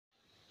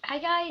Hi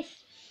guys,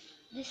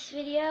 this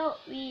video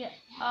me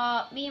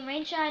and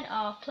Rainshine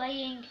are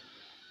playing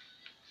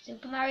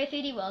Super Mario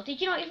 3D World.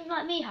 Did you not even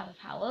let me have a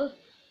power?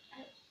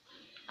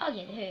 Oh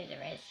yeah,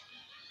 there is.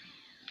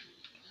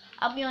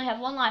 We only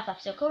have one life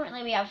left, so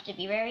currently we have to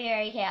be very,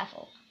 very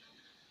careful.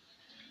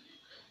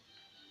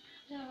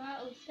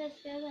 Alright, we're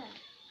supposed to go there.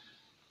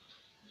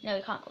 No,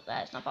 we can't go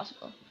there, it's not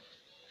possible.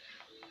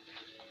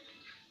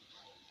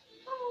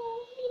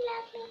 Oh, we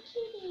lovely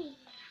kitty.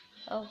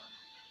 Oh,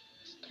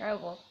 it's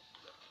terrible.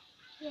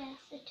 Yes,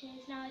 it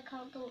is. Now I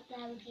can't go up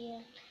there with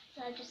you,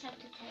 so I just have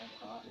to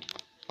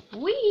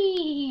teleport.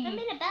 Whee! I'm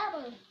in a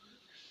bubble.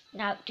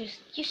 Now, just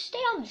stay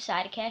on the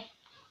side, okay?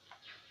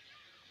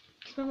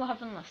 Because remember what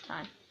happened last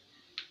time.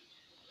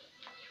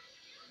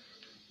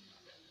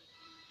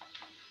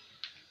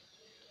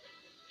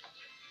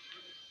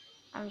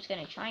 I'm just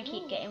going to try and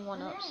keep getting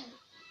one-ups.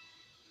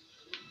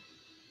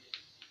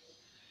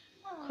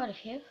 Oh. Quite a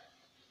few.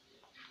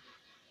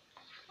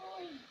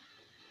 Oh.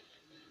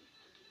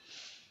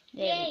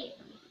 There Yay!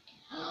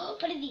 Oh,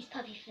 what are these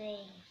puppy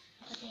things?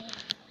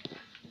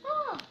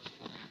 Oh,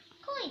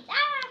 coins!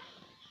 Ah!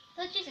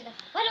 So it's just enough.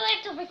 Why do I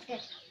have to risk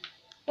it?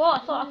 Well, I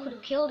thought I could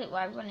have killed it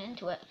while I run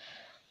into it.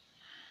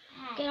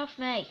 Get off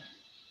me.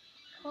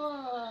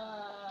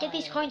 Get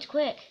these coins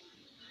quick.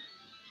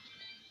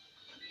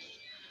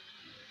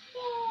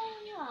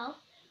 Yay! Well,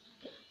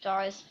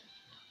 Doris.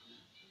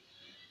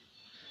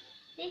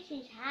 this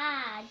is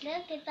hard.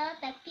 Look at all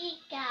the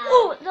peacocks.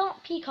 Oh, they're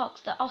not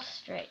peacocks, they're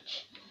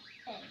ostrich.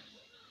 Oh.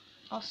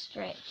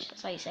 Ostrich,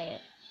 that's how you say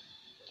it.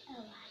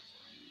 Oh,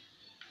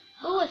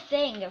 Oh, a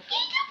thing of...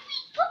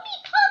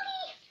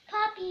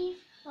 Puppies,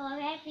 or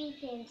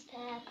everything's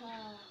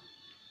purple.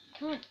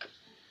 Come on.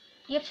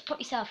 You have to pop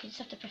yourself, you just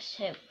have to press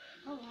 2.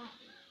 Oh, wow.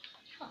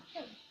 Oh,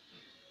 hey.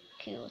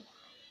 Cool.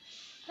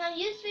 I'm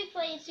used to be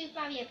playing Super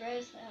Mario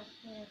Bros. though.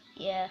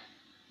 Yeah.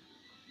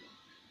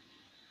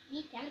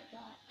 Me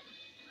teleport.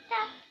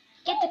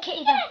 Get the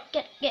kitty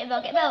there. Get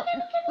Belle, get Belle.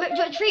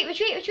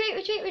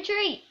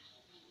 Retreat.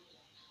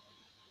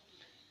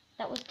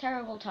 That was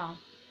terrible, Tom.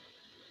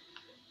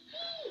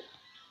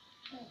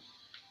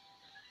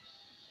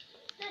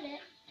 Got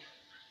it.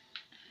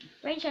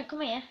 Rainshine,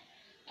 come here.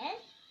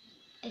 Yes?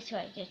 This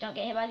way, just don't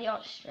get hit by the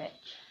ostrich.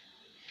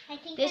 I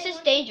think This is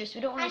dangerous,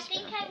 we don't want I to spin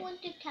think up I here.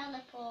 want to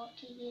teleport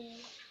to you.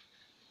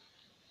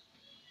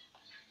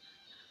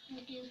 I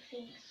do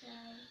think so.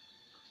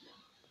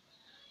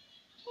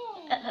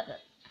 Yeah.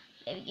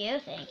 There we go,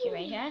 thank you,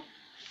 Rainshine.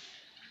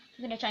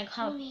 I'm gonna try and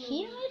climb up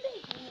here,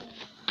 maybe?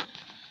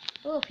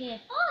 Oh, up here.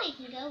 Oh, you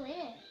can go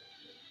in.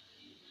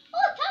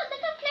 Oh, Tom,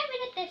 look, I'm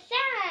climbing at the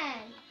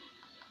sand.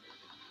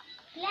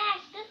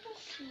 Flash, look, I'm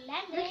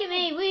climbing. Look at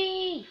me,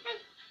 wee!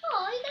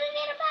 Oh, you got a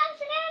little box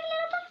and a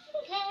little box in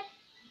his head.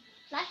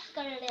 Flash's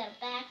got a little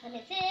box on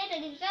his head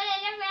and he's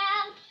running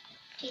around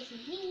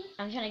chasing me.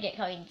 I'm trying to get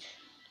coins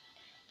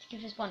to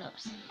give us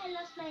 1-ups. I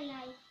lost my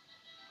life.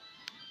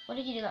 What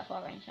did you do that for,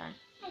 Rainshine?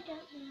 I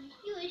don't know.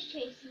 You was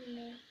chasing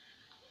me.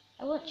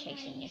 I wasn't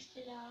chasing you.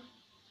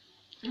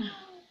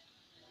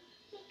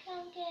 You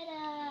can't get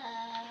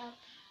up.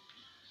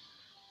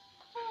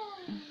 Oh,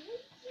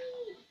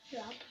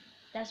 drop.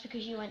 That's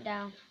because you went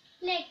down.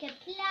 Like a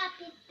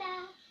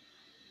plopita.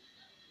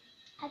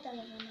 I don't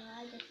even know.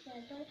 I just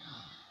said that.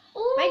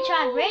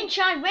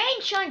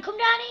 Rainshine, come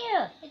down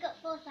here! I got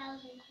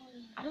 4,000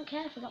 coins. I don't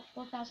care if I got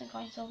 4,000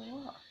 coins over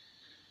what.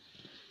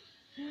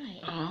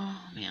 Right.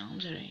 Oh, my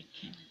arms are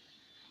aching.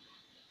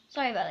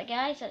 Sorry about that,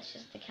 guys. That's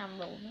just the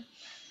camera movement.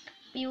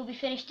 But you will be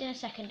finished in a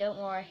second, don't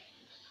worry.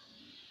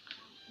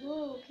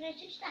 Ooh, can I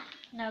touch that?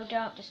 No,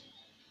 don't. Just...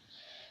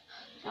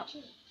 Touch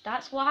it.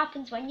 That's what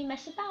happens when you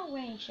mess about,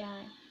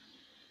 Rainshine.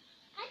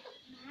 I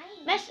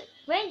don't mind.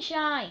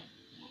 Rainshine!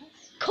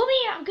 Yes. Come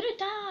here, I'm gonna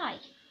die!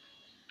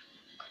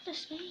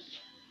 Goodness me.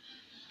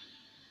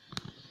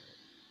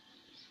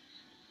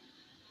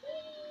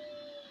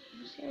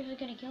 I'm seriously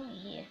gonna kill me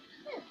here.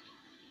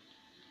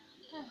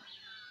 Oh.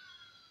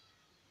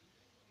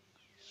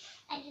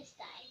 I just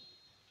died.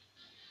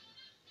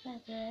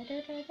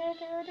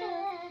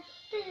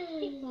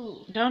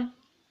 Ooh. Done?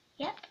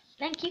 Yep,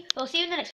 thank you. We'll see you in the next